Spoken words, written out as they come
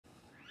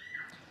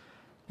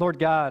Lord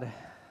God,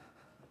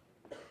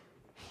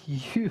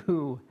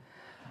 you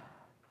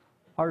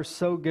are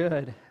so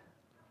good.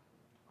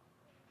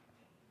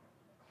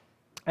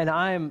 And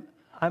I'm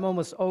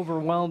almost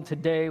overwhelmed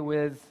today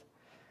with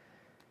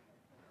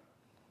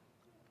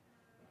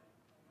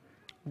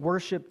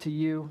worship to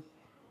you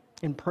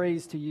and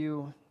praise to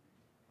you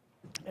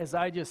as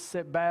I just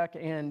sit back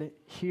and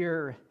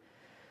hear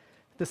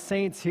the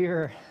saints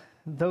here,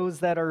 those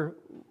that are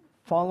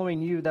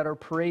following you, that are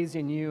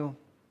praising you.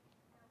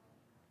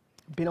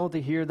 Being able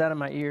to hear that in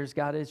my ears,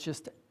 God, it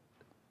just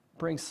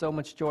brings so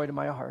much joy to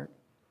my heart.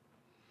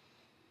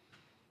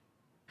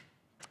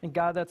 And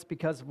God, that's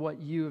because of what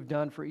you have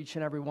done for each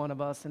and every one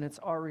of us, and it's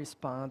our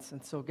response.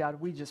 And so,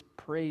 God, we just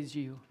praise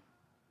you.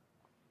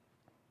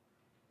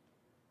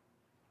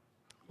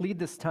 Lead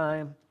this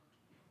time.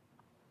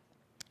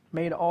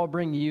 May it all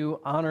bring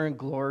you honor and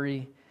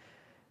glory.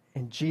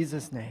 In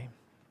Jesus' name,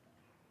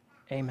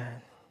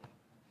 amen.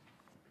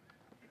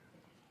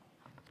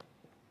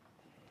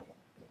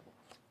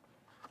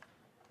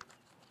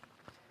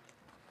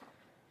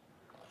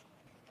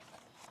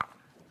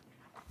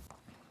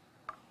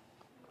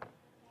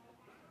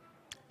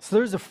 So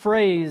there's a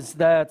phrase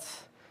that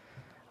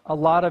a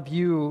lot of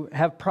you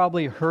have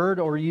probably heard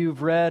or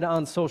you've read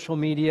on social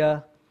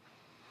media.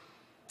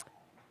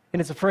 And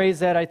it's a phrase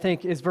that I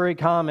think is very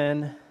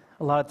common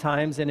a lot of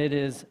times, and it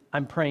is,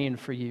 I'm praying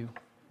for you.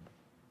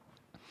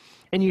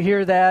 And you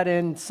hear that,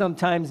 and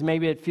sometimes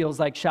maybe it feels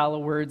like shallow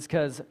words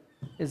because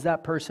is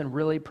that person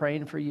really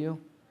praying for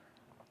you?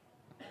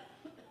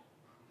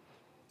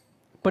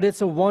 But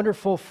it's a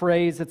wonderful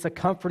phrase. It's a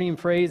comforting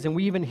phrase, and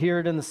we even hear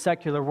it in the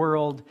secular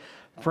world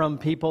from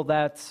people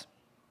that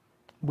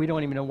we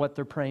don't even know what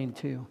they're praying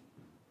to.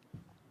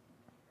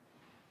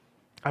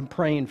 I'm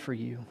praying for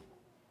you.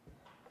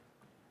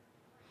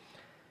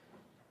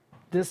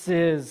 This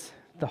is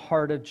the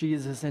heart of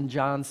Jesus in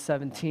John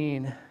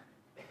 17.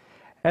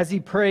 As he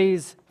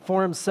prays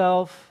for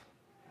himself,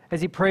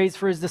 as he prays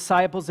for his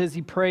disciples, as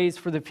he prays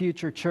for the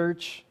future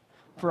church,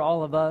 for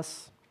all of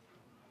us,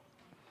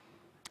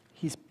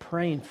 he's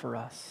praying for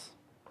us.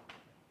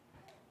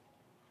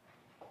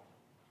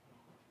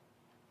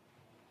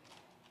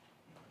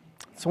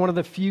 It's one of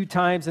the few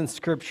times in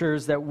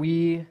scriptures that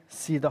we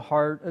see the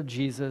heart of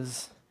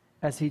Jesus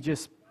as he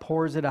just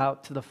pours it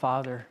out to the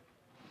Father,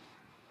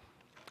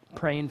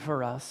 praying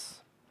for us.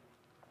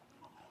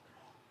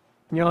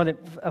 You know,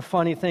 a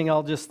funny thing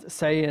I'll just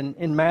say,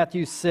 in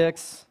Matthew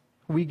 6,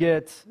 we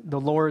get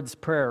the Lord's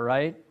Prayer,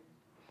 right?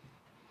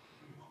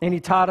 And he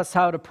taught us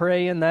how to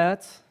pray in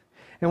that.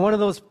 And one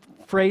of those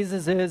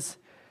phrases is,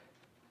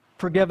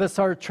 forgive us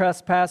our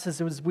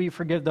trespasses as we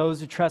forgive those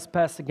who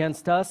trespass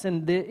against us.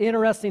 And the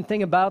interesting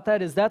thing about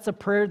that is that's a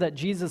prayer that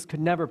Jesus could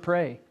never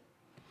pray.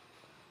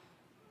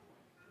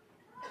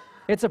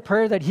 It's a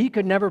prayer that he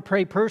could never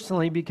pray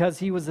personally because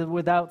he was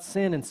without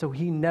sin, and so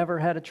he never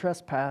had a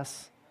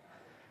trespass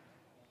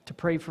to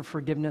pray for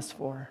forgiveness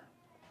for.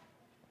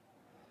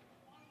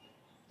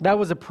 That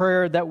was a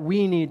prayer that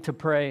we need to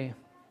pray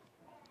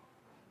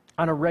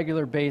on a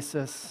regular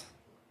basis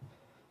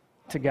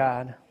to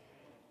God.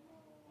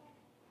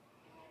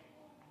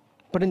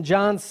 But in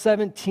John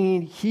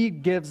 17, he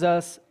gives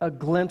us a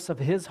glimpse of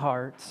his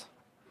heart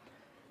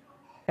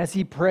as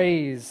he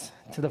prays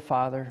to the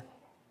Father.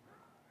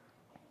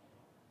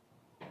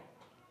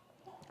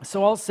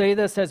 So I'll say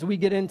this as we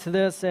get into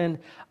this, and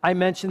I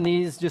mentioned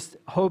these just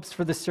hopes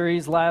for the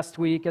series last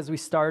week as we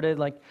started.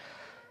 Like,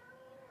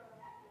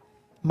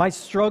 my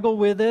struggle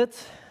with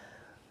it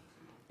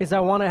is I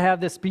want to have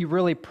this be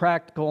really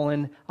practical,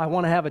 and I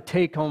want to have a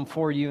take-home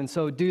for you. And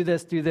so do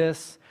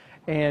this,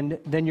 and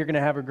then you're going to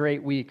have a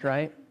great week,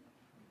 right?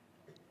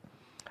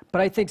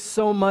 But I think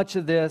so much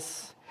of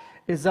this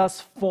is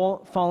us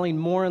falling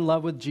more in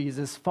love with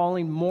Jesus,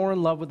 falling more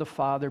in love with the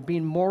Father,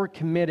 being more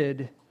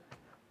committed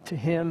to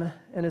him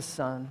and his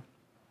Son.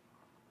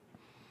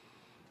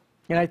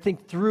 And I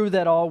think through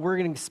that all, we're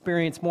going to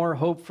experience more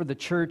hope for the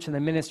church and the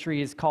ministry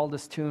he's called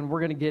us to, and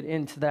we're going to get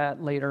into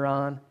that later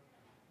on.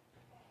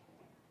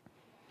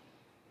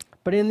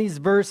 But in these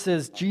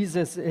verses,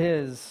 Jesus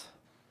is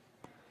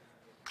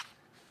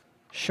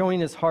showing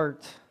his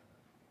heart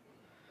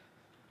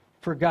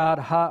for God,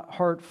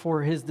 heart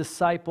for his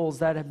disciples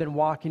that have been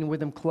walking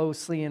with him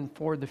closely, and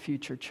for the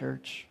future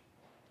church.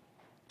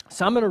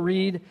 So I'm going to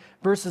read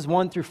verses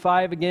 1 through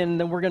 5 again, and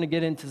then we're going to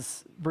get into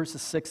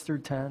verses 6 through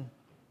 10.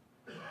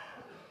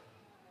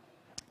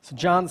 So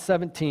John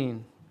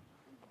 17.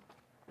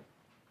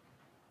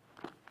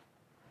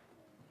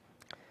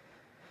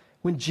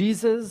 When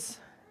Jesus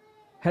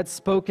had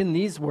spoken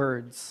these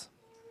words,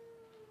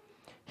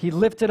 he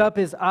lifted up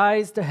his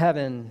eyes to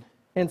heaven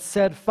and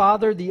said,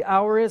 Father, the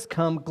hour has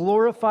come.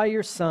 Glorify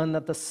your Son,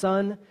 that the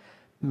Son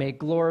may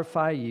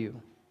glorify you.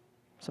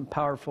 Some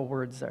powerful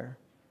words there.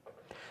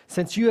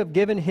 Since you have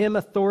given him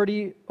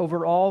authority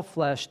over all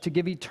flesh to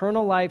give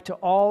eternal life to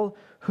all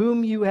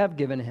whom you have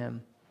given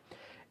him.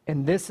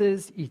 And this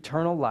is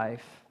eternal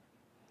life,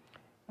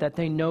 that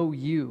they know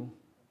you,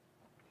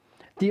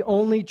 the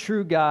only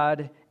true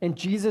God, and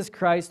Jesus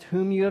Christ,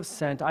 whom you have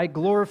sent. I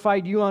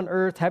glorified you on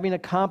earth, having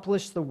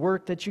accomplished the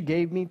work that you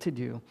gave me to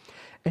do.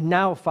 And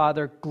now,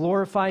 Father,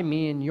 glorify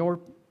me in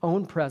your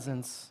own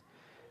presence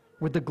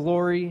with the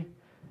glory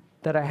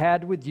that I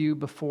had with you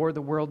before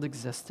the world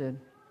existed.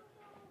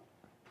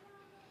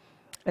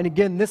 And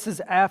again, this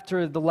is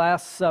after the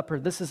Last Supper.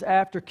 This is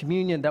after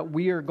communion that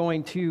we are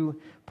going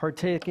to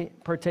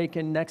partake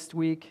in next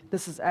week.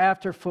 This is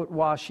after foot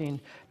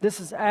washing. This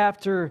is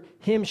after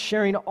him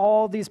sharing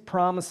all these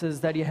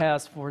promises that he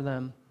has for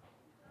them.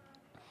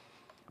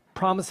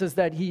 Promises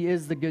that he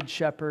is the good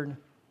shepherd.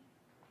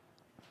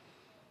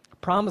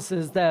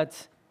 Promises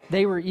that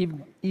they were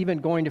even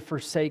going to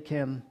forsake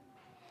him.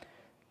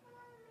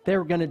 They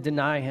were going to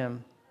deny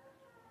him.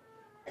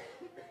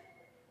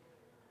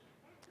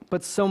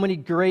 But so many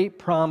great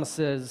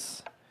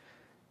promises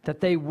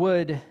that they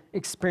would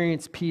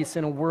experience peace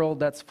in a world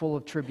that's full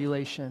of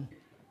tribulation.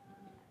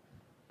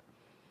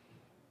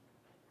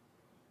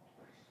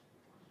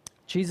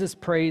 Jesus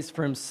prays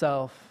for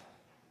himself,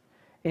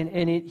 and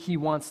in it he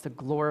wants to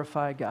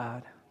glorify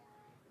God.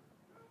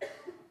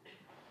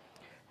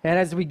 And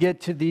as we get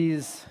to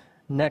these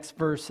next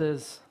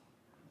verses,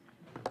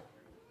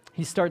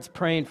 he starts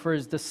praying for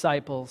his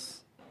disciples.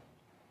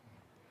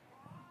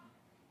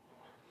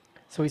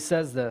 So he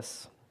says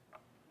this,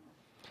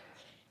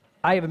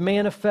 I have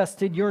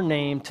manifested your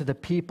name to the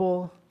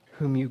people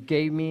whom you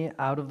gave me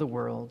out of the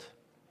world.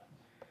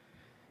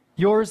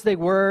 Yours they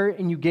were,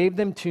 and you gave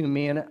them to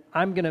me. And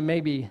I'm going to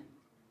maybe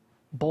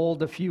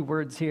bold a few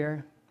words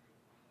here.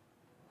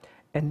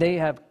 And they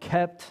have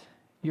kept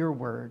your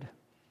word.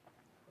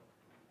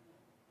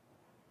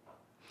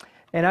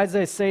 And as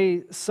I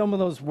say some of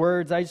those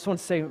words, I just want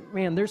to say,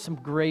 man, there's some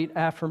great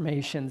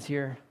affirmations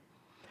here.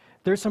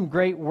 There's some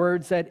great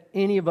words that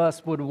any of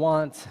us would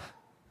want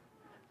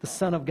the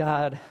Son of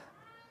God,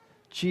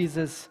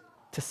 Jesus,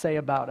 to say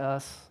about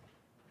us.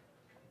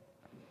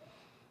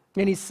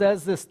 And he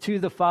says this to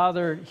the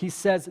Father. He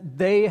says,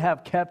 they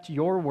have kept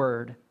your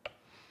word.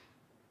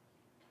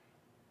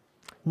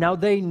 Now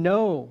they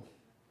know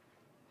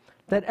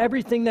that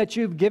everything that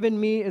you've given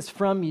me is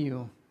from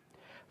you.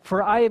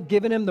 For I have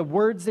given them the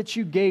words that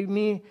you gave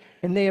me,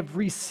 and they have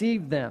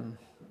received them.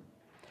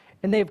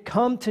 And they have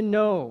come to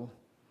know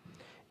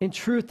in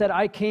truth that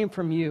I came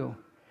from you.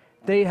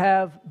 They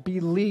have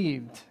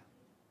believed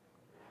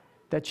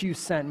that you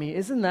sent me.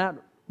 Isn't that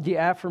the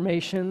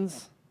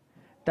affirmations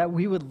that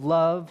we would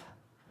love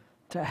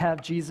to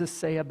have Jesus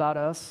say about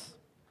us?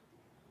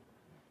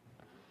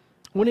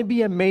 Wouldn't it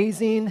be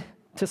amazing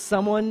to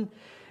someone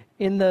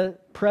in the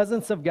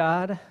presence of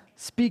God,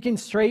 speaking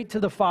straight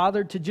to the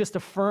Father, to just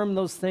affirm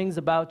those things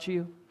about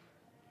you?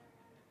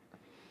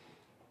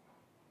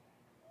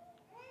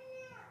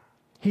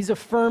 He's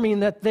affirming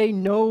that they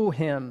know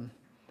him,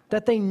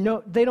 that they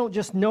don't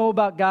just know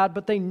about God,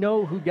 but they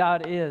know who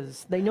God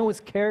is. They know his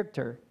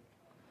character.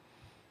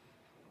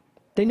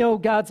 They know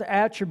God's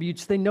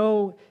attributes. They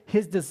know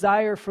his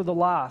desire for the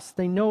lost.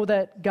 They know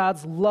that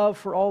God's love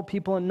for all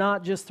people and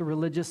not just the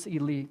religious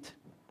elite.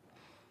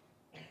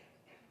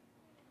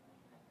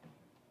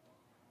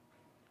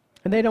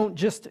 And they don't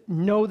just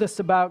know this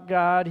about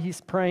God,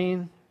 he's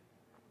praying,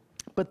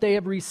 but they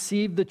have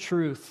received the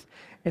truth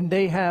and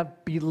they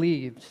have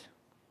believed.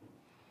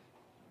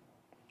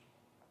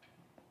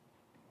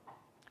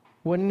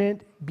 Wouldn't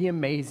it be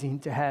amazing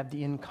to have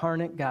the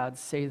incarnate God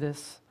say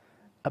this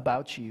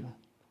about you?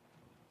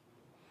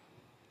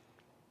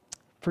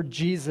 For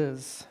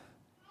Jesus,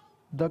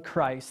 the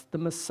Christ, the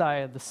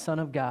Messiah, the Son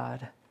of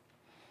God,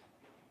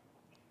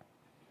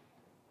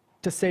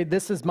 to say,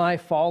 this is my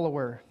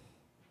follower.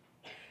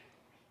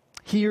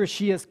 He or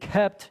she has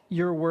kept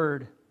your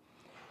word.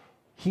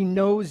 He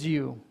knows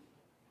you.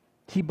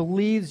 He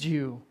believes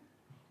you.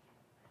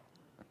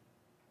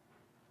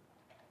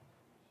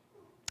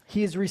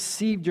 He has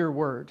received your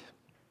word.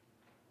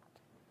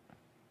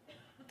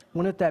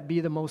 Wouldn't that be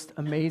the most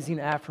amazing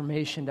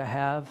affirmation to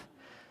have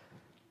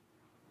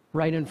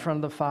right in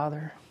front of the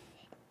Father?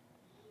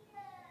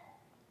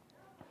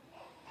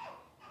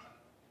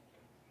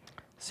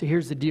 So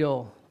here's the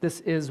deal. This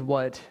is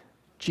what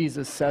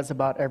Jesus says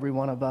about every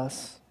one of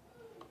us.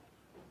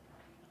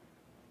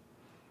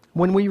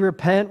 When we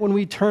repent, when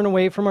we turn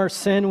away from our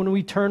sin, when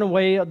we turn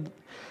away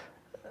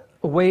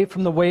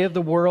from the way of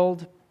the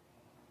world,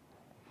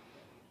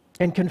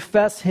 and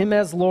confess him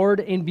as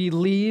Lord and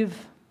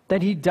believe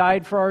that he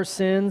died for our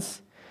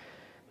sins,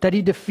 that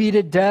he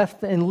defeated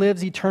death and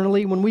lives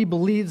eternally, when we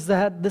believe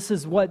that, this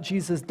is what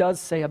Jesus does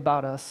say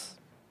about us.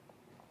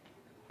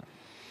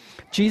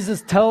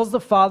 Jesus tells the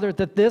Father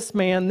that this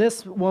man,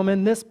 this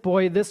woman, this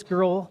boy, this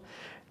girl,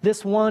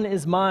 this one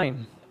is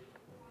mine.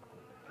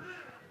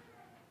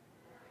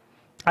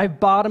 I've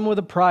bought him with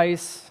a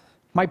price,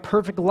 my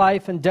perfect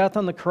life and death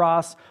on the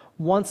cross,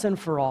 once and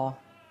for all.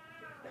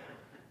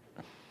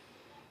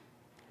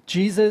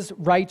 Jesus'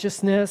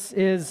 righteousness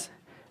is,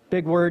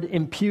 big word,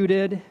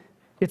 imputed.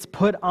 It's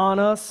put on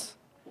us.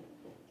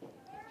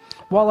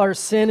 While our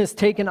sin is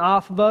taken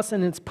off of us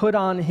and it's put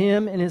on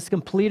him in his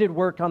completed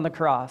work on the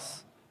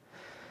cross.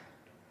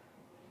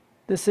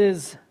 This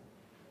is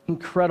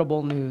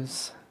incredible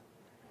news.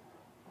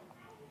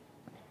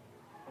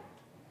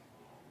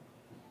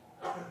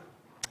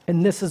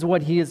 And this is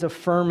what he is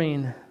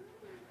affirming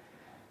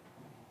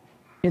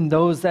in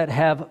those that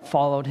have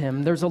followed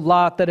him. There's a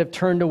lot that have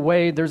turned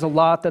away. There's a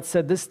lot that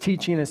said this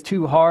teaching is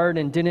too hard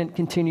and didn't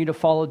continue to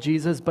follow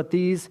Jesus. But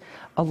these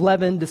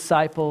 11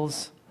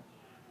 disciples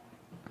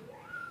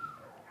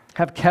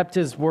have kept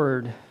his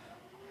word.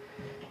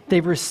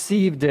 They've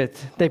received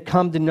it. They've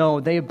come to know.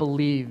 They have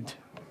believed.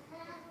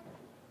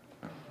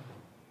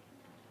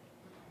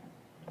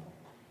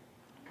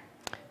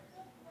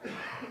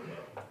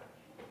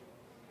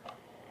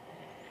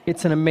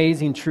 It's an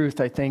amazing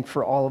truth, I think,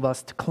 for all of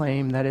us to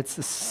claim that it's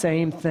the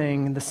same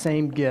thing, the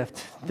same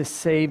gift, the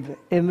same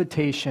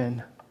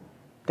invitation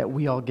that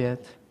we all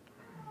get.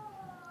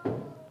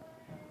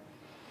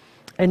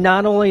 And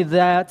not only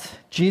that,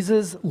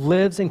 Jesus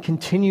lives and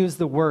continues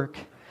the work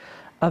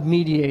of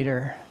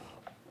mediator.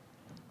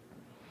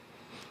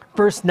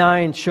 Verse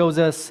 9 shows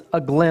us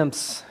a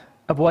glimpse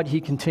of what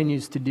he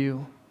continues to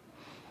do.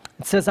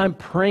 It says, I'm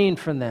praying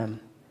for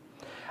them.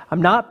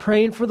 I'm not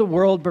praying for the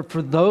world, but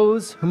for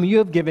those whom you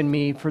have given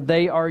me, for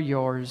they are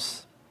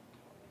yours.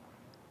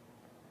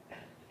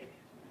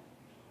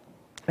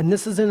 And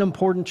this is an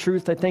important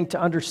truth, I think, to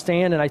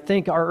understand, and I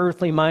think our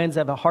earthly minds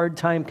have a hard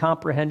time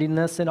comprehending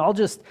this. And I'll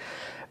just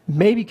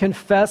maybe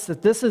confess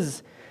that this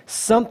is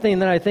something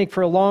that I think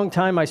for a long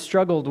time I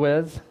struggled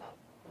with.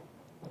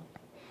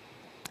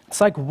 It's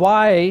like,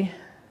 why,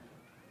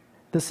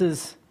 this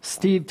is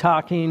Steve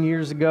talking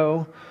years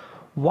ago,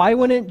 why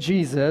wouldn't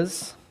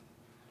Jesus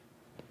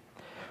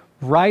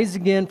rise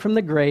again from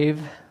the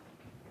grave,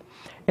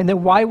 and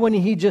then why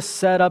wouldn't he just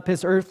set up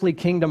his earthly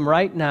kingdom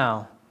right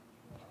now?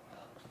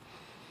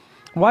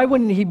 Why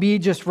wouldn't he be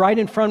just right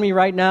in front of me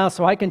right now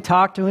so I can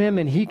talk to him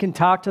and he can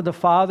talk to the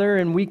Father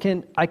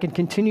and I can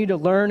continue to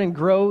learn and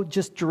grow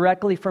just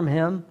directly from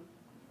him?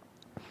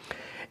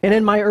 And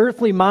in my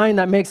earthly mind,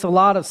 that makes a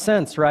lot of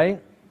sense, right?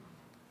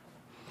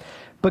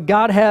 But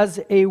God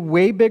has a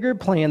way bigger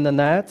plan than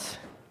that.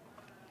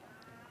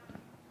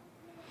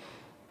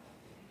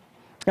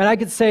 And I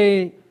could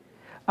say,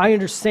 I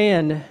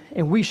understand,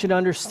 and we should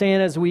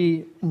understand as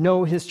we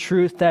know his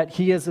truth, that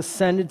he has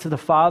ascended to the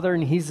Father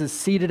and he's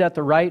seated at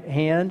the right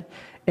hand,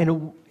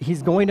 and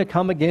he's going to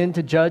come again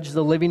to judge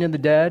the living and the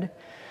dead.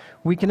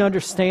 We can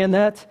understand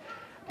that.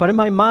 But in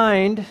my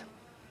mind,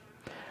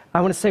 I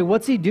want to say,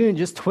 what's he doing?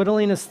 Just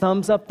twiddling his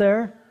thumbs up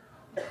there?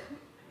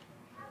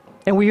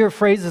 And we hear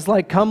phrases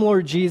like, come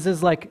Lord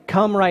Jesus, like,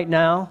 come right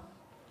now.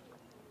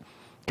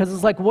 Because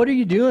it's like, what are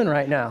you doing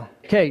right now?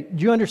 Okay,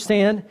 do you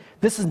understand?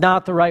 This is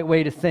not the right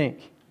way to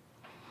think.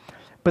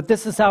 But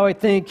this is how I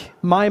think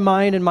my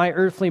mind and my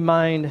earthly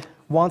mind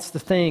wants to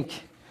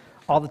think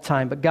all the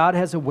time. But God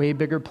has a way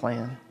bigger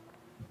plan.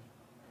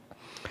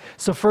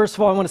 So first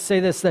of all, I want to say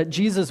this, that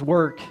Jesus'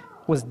 work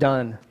was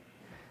done.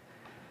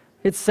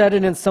 It said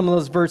it in some of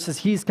those verses.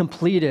 He's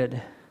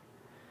completed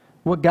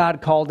what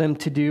God called him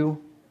to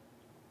do.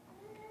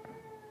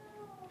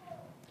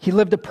 He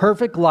lived a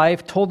perfect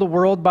life, told the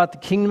world about the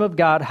kingdom of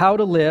God, how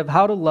to live,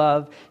 how to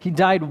love. He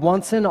died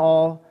once and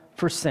all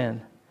for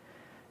sin.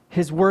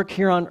 His work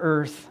here on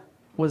earth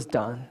was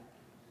done.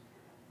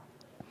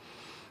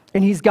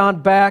 And he's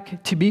gone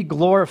back to be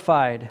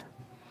glorified.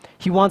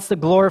 He wants to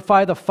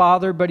glorify the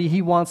Father, but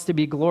he wants to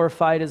be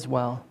glorified as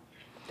well.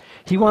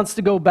 He wants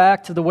to go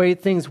back to the way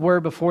things were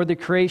before the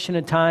creation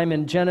of time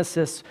in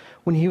Genesis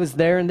when he was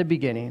there in the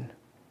beginning.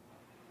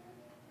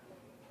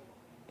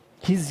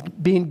 He's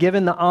being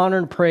given the honor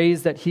and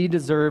praise that he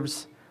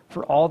deserves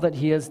for all that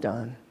he has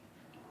done.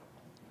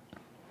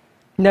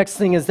 Next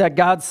thing is that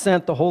God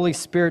sent the Holy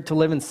Spirit to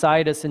live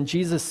inside us, and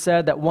Jesus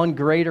said that one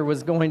greater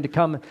was going to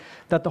come,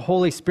 that the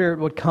Holy Spirit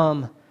would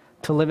come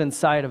to live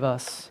inside of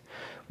us.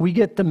 We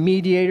get the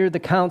mediator, the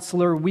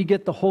counselor, we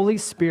get the Holy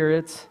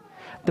Spirit,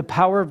 the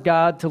power of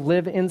God to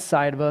live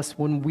inside of us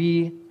when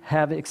we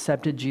have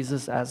accepted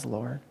Jesus as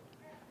Lord.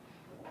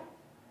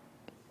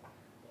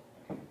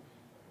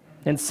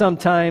 And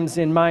sometimes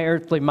in my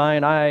earthly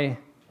mind, I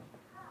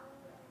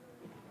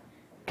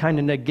kind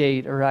of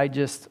negate or I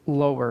just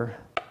lower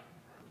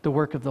the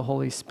work of the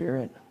Holy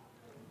Spirit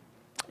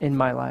in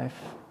my life,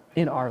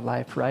 in our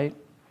life, right?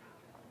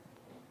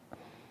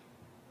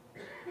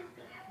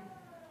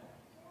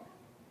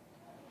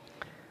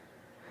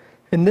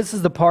 And this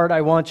is the part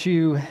I want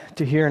you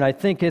to hear, and I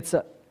think it's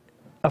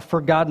a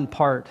forgotten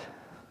part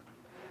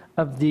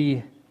of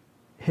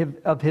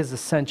his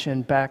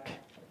ascension back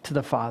to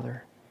the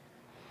Father.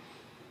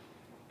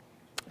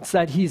 It's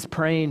that he's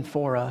praying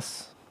for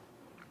us.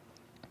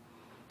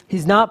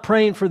 He's not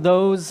praying for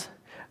those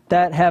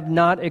that have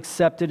not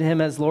accepted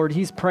him as Lord.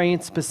 He's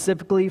praying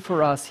specifically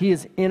for us. He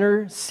is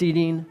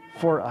interceding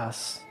for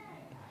us.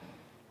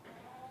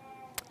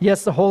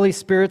 Yes, the Holy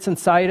Spirit's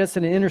inside us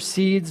and it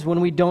intercedes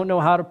when we don't know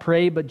how to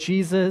pray, but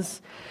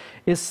Jesus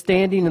is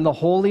standing in the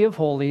Holy of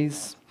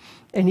Holies,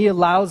 and he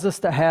allows us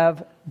to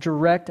have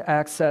direct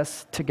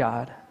access to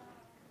God.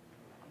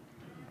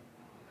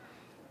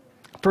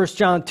 1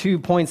 John 2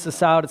 points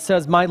this out. It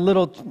says, my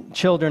little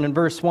children, in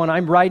verse 1,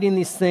 I'm writing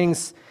these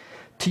things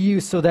to you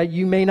so that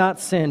you may not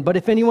sin. But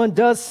if anyone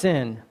does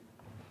sin,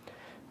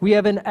 we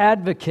have an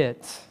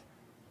advocate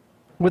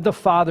with the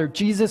Father,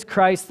 Jesus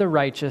Christ the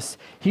righteous.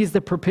 He's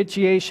the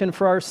propitiation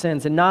for our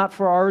sins, and not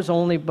for ours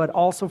only, but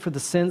also for the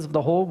sins of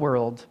the whole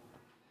world.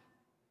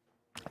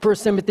 1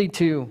 Timothy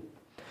 2,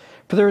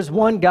 for there is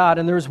one God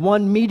and there is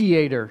one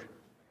mediator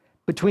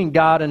between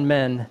God and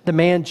men, the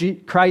man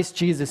Christ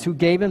Jesus, who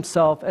gave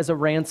himself as a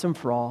ransom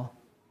for all.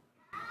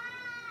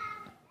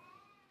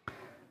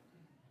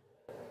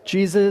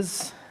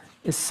 Jesus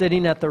is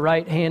sitting at the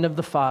right hand of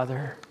the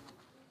Father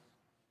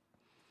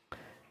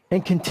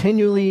and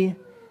continually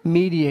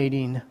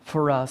mediating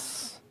for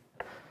us.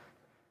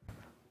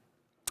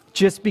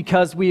 Just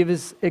because we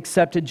have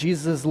accepted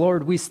Jesus as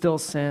Lord, we still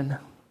sin.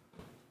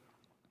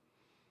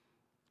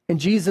 And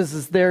Jesus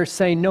is there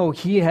saying, no,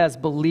 he has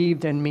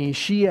believed in me.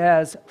 She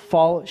is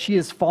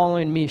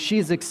following me.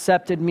 She's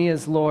accepted me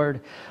as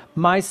Lord.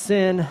 My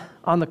sin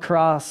on the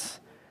cross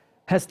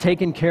has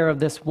taken care of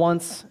this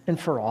once and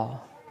for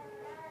all.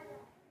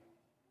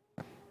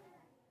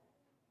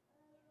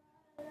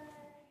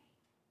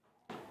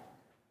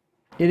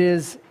 It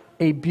is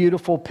a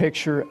beautiful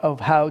picture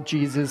of how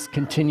Jesus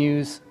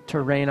continues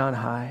to reign on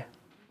high.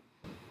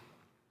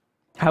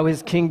 How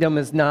his kingdom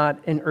is not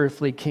an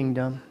earthly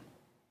kingdom.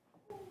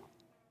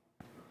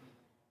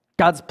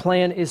 God's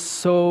plan is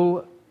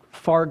so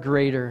far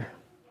greater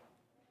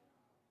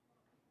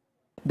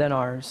than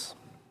ours,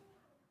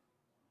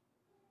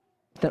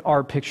 than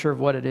our picture of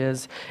what it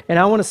is. And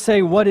I want to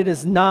say what it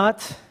is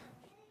not.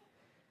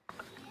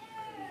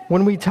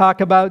 When we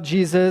talk about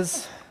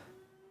Jesus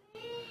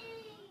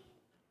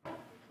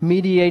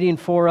mediating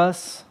for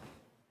us,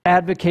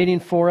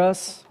 advocating for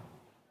us,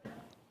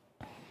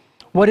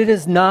 what it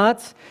is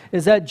not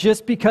is that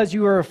just because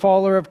you are a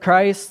follower of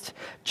Christ,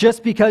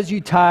 just because you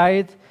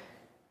tithe,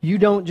 you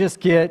don't just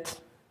get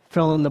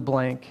fill in the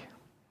blank.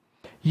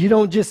 You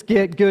don't just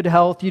get good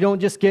health. You don't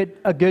just get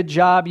a good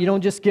job. You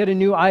don't just get a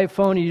new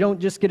iPhone. You don't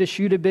just get to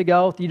shoot a big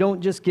elf. You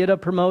don't just get a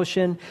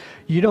promotion.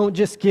 You don't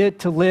just get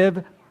to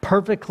live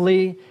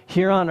perfectly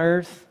here on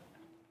earth.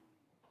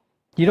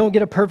 You don't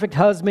get a perfect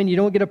husband. You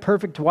don't get a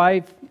perfect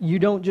wife. You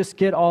don't just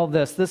get all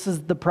this. This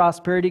is the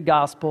prosperity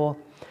gospel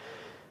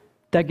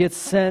that gets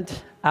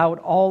sent out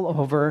all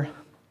over,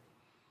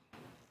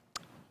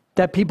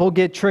 that people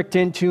get tricked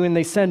into and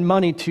they send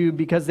money to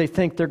because they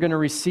think they're going to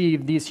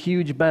receive these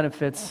huge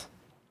benefits.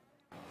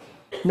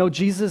 No,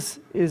 Jesus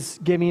is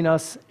giving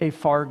us a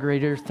far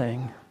greater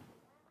thing.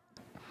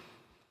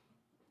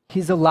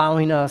 He's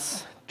allowing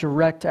us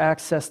direct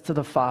access to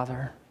the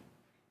Father.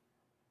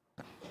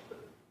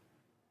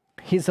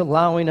 He's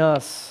allowing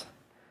us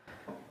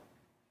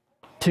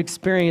to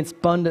experience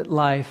abundant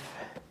life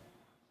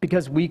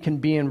because we can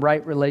be in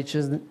right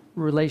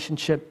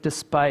relationship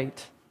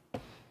despite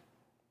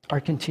our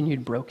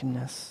continued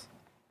brokenness.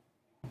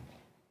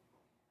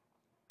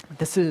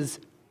 This is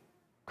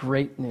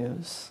great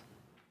news.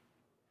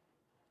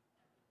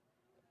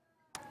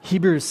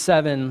 Hebrews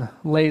 7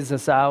 lays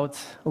this out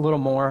a little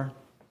more.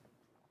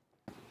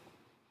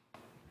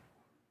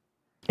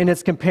 And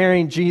it's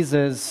comparing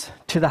Jesus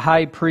to the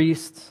high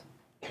priest,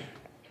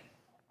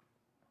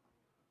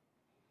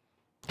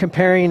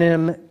 comparing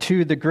him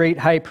to the great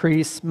high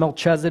priest,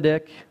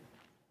 Melchizedek.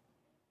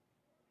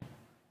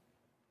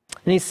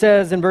 And he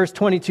says in verse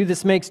 22,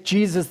 this makes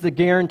Jesus the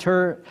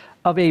guarantor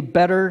of a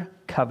better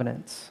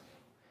covenant.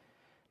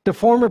 The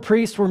former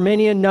priests were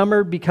many in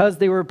number because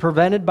they were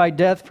prevented by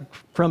death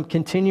from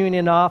continuing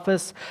in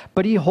office,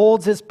 but he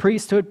holds his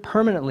priesthood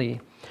permanently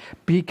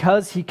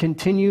because he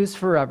continues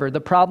forever.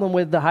 The problem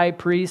with the high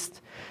priest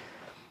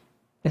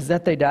is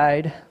that they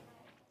died,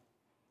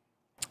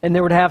 and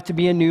there would have to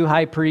be a new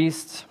high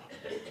priest.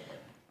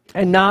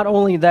 And not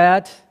only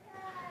that,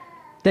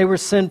 they were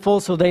sinful,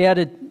 so they had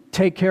to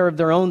take care of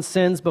their own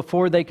sins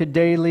before they could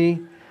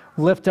daily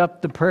lift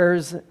up the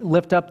prayers,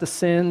 lift up the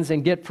sins,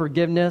 and get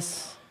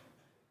forgiveness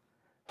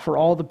for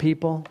all the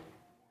people.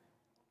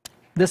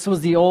 This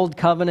was the old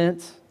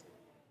covenant.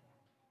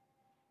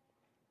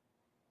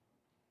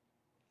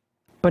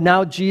 But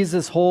now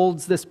Jesus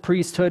holds this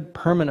priesthood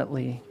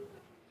permanently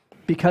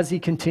because he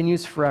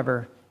continues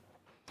forever.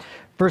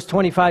 Verse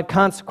 25,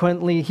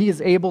 consequently, he is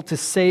able to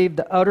save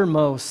the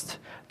uttermost,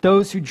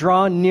 those who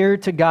draw near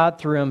to God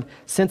through him,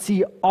 since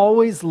he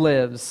always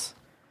lives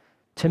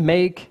to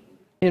make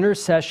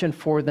intercession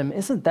for them.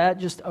 Isn't that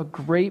just a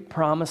great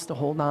promise to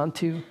hold on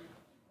to?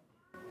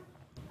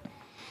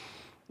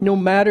 No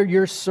matter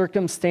your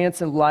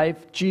circumstance in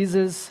life,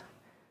 Jesus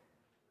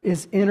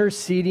is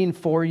interceding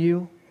for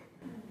you.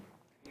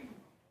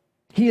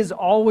 He is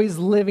always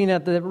living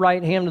at the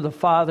right hand of the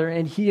Father,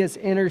 and he is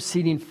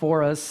interceding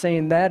for us,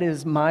 saying, that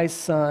is my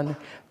son,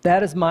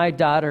 that is my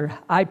daughter.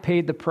 I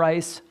paid the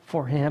price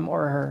for him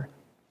or her.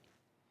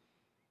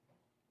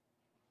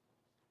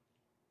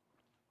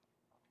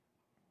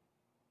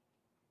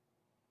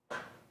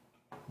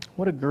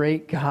 What a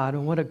great God,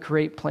 and what a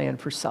great plan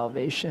for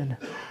salvation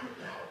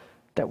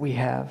that we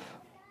have.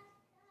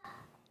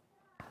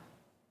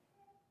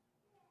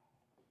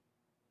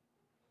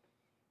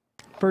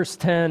 Verse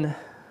 10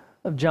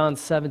 of John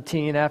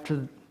 17,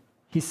 after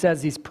he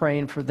says he's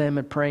praying for them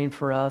and praying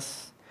for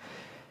us,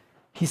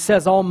 he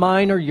says, all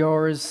mine are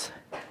yours,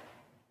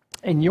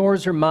 and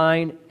yours are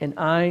mine, and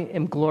I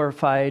am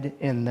glorified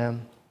in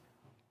them.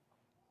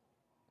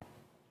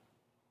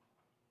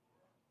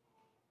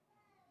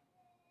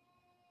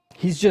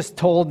 He's just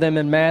told them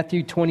in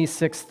Matthew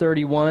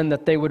 26:31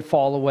 that they would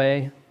fall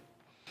away.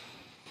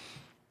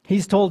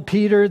 He's told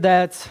Peter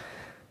that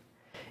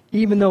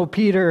even though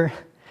Peter,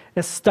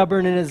 as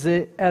stubborn as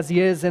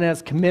he is and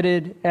as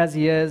committed as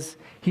he is,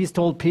 he's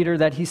told Peter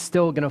that he's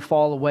still going to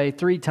fall away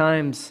 3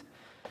 times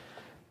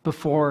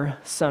before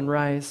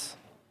sunrise.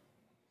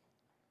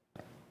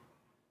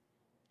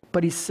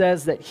 But he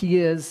says that he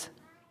is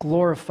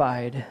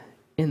glorified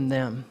in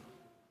them.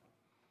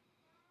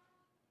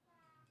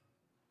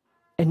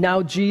 And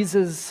now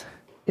Jesus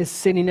is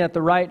sitting at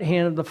the right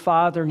hand of the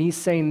Father, and he's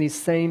saying these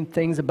same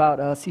things about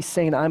us. He's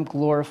saying, I'm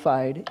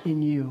glorified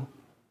in you.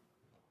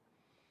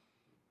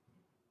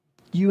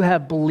 You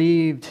have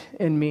believed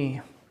in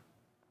me.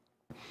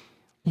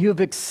 You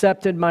have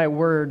accepted my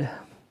word.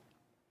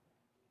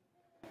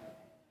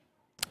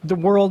 The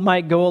world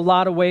might go a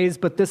lot of ways,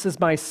 but this is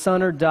my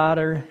son or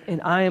daughter,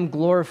 and I am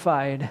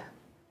glorified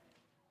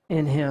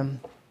in him.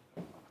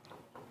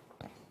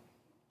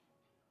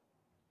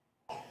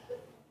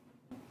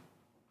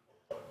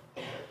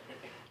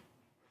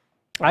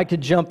 I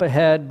could jump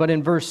ahead, but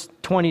in verse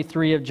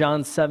 23 of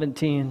John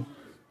 17,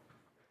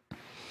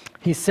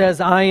 he says,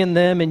 I and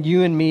them and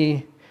you and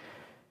me,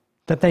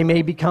 that they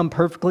may become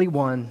perfectly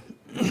one,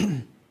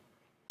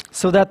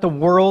 so that the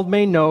world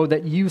may know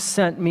that you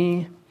sent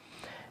me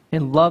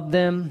and loved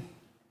them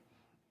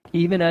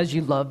even as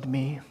you loved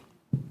me.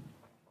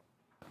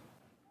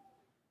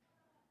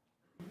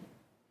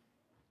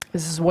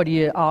 This is what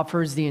he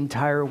offers the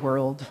entire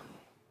world.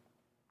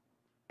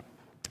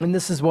 And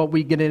this is what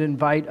we get to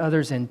invite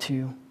others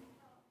into.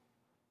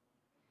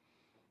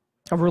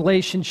 A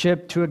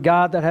relationship to a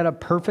God that had a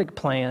perfect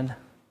plan,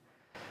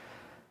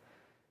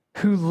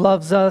 who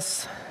loves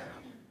us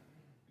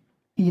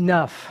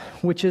enough,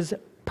 which is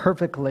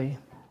perfectly,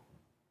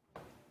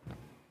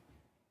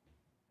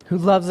 who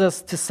loves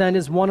us to send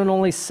his one and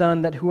only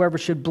Son, that whoever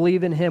should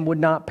believe in him would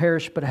not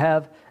perish but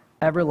have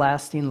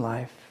everlasting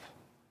life.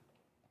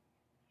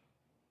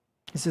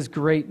 This is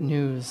great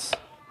news.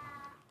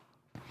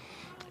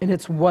 And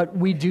it's what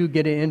we do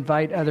get to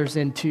invite others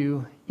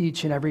into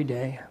each and every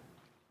day.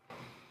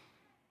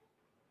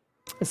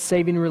 A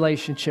saving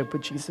relationship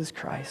with Jesus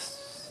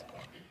Christ.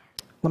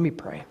 Let me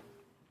pray.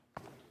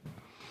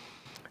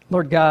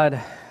 Lord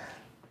God,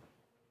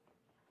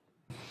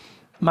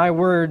 my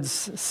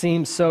words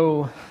seem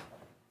so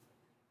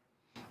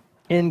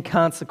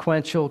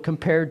inconsequential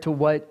compared to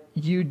what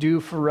you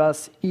do for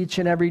us each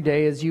and every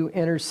day as you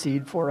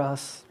intercede for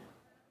us.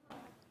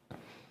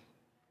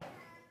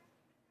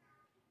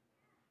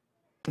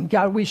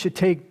 God, we should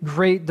take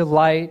great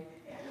delight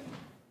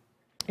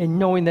in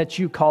knowing that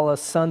you call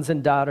us sons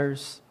and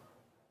daughters,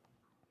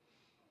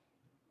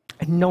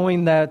 and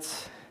knowing that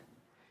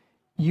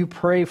you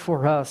pray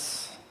for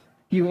us,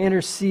 you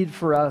intercede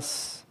for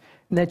us,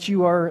 and that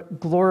you are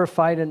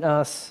glorified in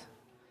us.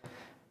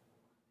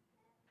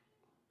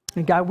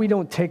 And God, we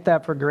don't take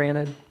that for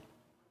granted.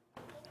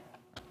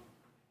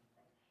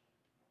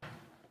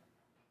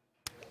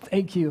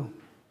 Thank you.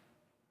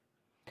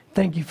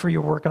 Thank you for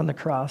your work on the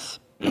cross.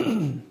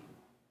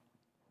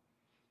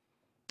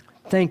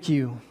 Thank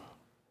you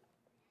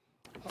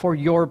for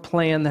your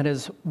plan that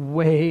is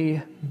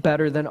way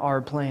better than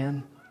our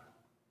plan.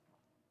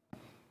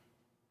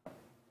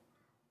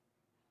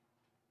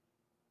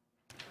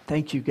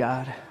 Thank you,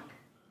 God.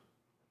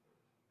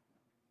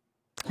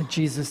 In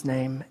Jesus'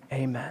 name,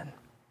 amen.